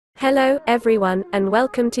Hello, everyone, and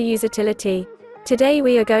welcome to Usitility. Today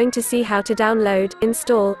we are going to see how to download,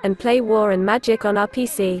 install, and play War and Magic on our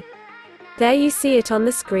PC. There you see it on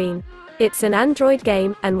the screen. It's an Android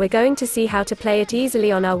game, and we're going to see how to play it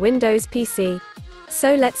easily on our Windows PC.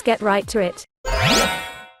 So let's get right to it.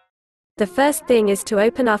 The first thing is to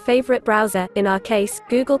open our favorite browser, in our case,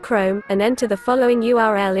 Google Chrome, and enter the following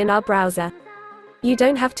URL in our browser. You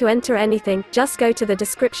don't have to enter anything, just go to the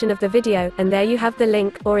description of the video, and there you have the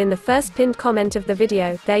link, or in the first pinned comment of the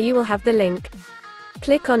video, there you will have the link.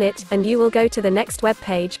 Click on it, and you will go to the next web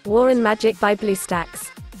page, War and Magic by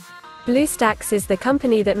BlueStacks. BlueStacks is the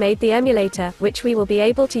company that made the emulator, which we will be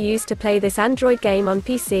able to use to play this Android game on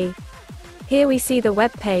PC. Here we see the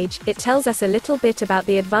web page. It tells us a little bit about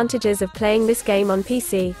the advantages of playing this game on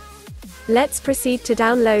PC. Let's proceed to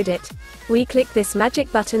download it. We click this magic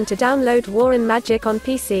button to download War and Magic on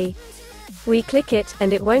PC. We click it,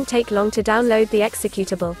 and it won't take long to download the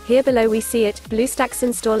executable. Here below we see it,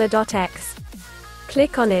 BlueStacksInstaller.exe.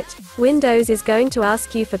 Click on it. Windows is going to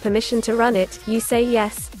ask you for permission to run it. You say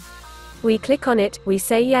yes. We click on it, we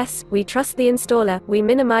say yes, we trust the installer, we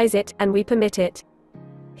minimize it, and we permit it.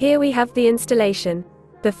 Here we have the installation.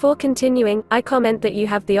 Before continuing, I comment that you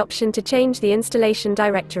have the option to change the installation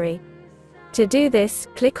directory. To do this,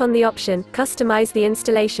 click on the option, Customize the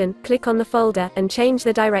installation, click on the folder, and change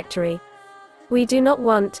the directory. We do not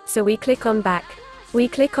want, so we click on Back. We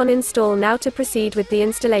click on Install now to proceed with the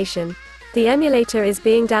installation. The emulator is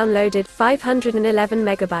being downloaded, 511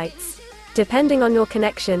 megabytes. Depending on your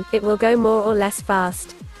connection, it will go more or less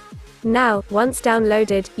fast. Now, once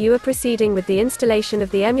downloaded, you are proceeding with the installation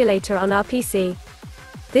of the emulator on our PC.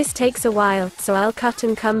 This takes a while, so I'll cut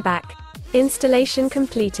and come back. Installation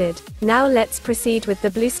completed. Now let's proceed with the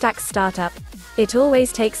BlueStacks startup. It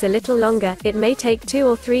always takes a little longer. It may take 2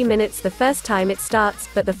 or 3 minutes the first time it starts,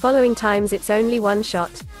 but the following times it's only one shot.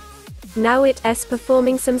 Now it's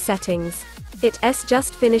performing some settings. It's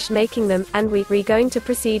just finished making them, and we're going to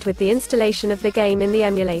proceed with the installation of the game in the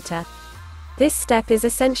emulator. This step is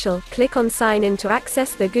essential. Click on Sign in to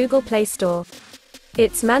access the Google Play Store.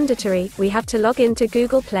 It's mandatory, we have to log in to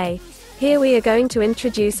Google Play. Here we are going to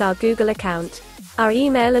introduce our Google account, our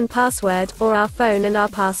email and password, or our phone and our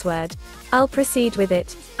password. I'll proceed with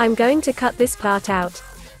it. I'm going to cut this part out.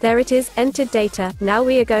 There it is, entered data. Now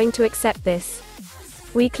we are going to accept this.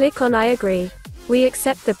 We click on I agree. We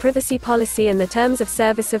accept the privacy policy and the terms of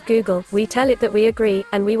service of Google. We tell it that we agree,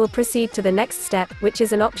 and we will proceed to the next step, which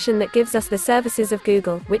is an option that gives us the services of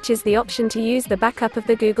Google, which is the option to use the backup of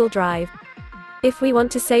the Google Drive. If we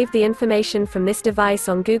want to save the information from this device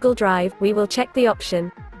on Google Drive, we will check the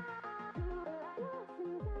option.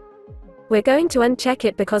 We're going to uncheck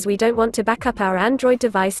it because we don't want to back up our Android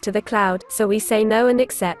device to the cloud, so we say no and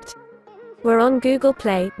accept. We're on Google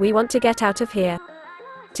Play, we want to get out of here.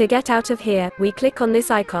 To get out of here, we click on this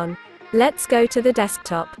icon. Let's go to the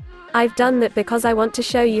desktop. I've done that because I want to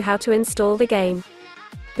show you how to install the game.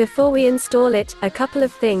 Before we install it, a couple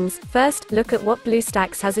of things. First, look at what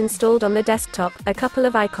BlueStacks has installed on the desktop, a couple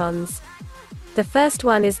of icons. The first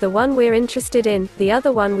one is the one we're interested in, the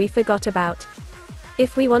other one we forgot about.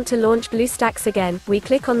 If we want to launch BlueStacks again, we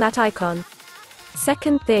click on that icon.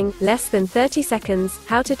 Second thing, less than 30 seconds,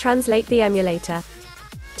 how to translate the emulator.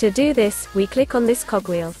 To do this, we click on this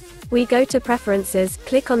cogwheel. We go to Preferences,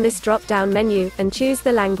 click on this drop-down menu, and choose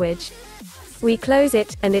the language. We close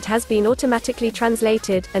it, and it has been automatically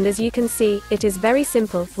translated, and as you can see, it is very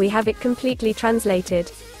simple, we have it completely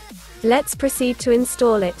translated. Let's proceed to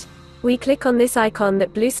install it. We click on this icon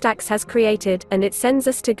that BlueStacks has created, and it sends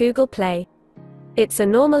us to Google Play. It's a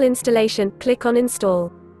normal installation, click on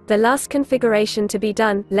Install. The last configuration to be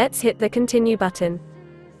done, let's hit the Continue button.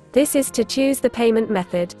 This is to choose the payment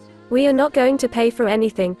method. We are not going to pay for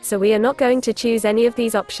anything, so we are not going to choose any of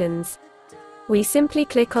these options. We simply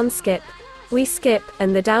click on Skip. We skip,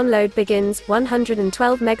 and the download begins,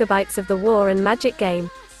 112 megabytes of the War and Magic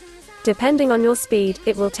game. Depending on your speed,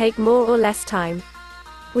 it will take more or less time.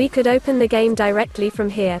 We could open the game directly from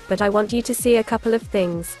here, but I want you to see a couple of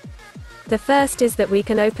things. The first is that we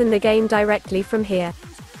can open the game directly from here.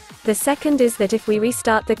 The second is that if we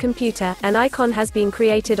restart the computer, an icon has been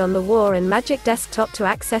created on the War and Magic desktop to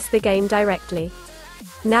access the game directly.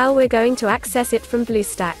 Now we're going to access it from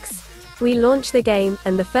BlueStacks. We launch the game,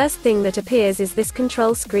 and the first thing that appears is this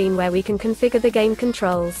control screen where we can configure the game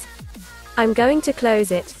controls. I'm going to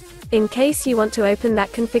close it. In case you want to open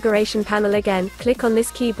that configuration panel again, click on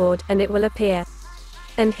this keyboard, and it will appear.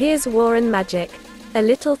 And here's War and Magic. A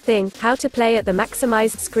little thing, how to play at the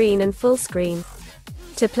maximized screen and full screen.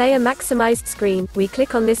 To play a maximized screen, we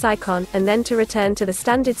click on this icon, and then to return to the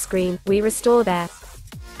standard screen, we restore there.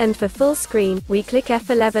 And for full screen, we click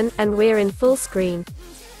F11, and we're in full screen.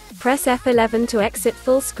 Press F11 to exit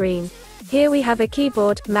full screen. Here we have a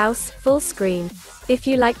keyboard, mouse, full screen. If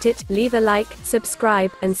you liked it, leave a like,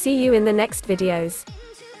 subscribe, and see you in the next videos.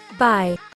 Bye.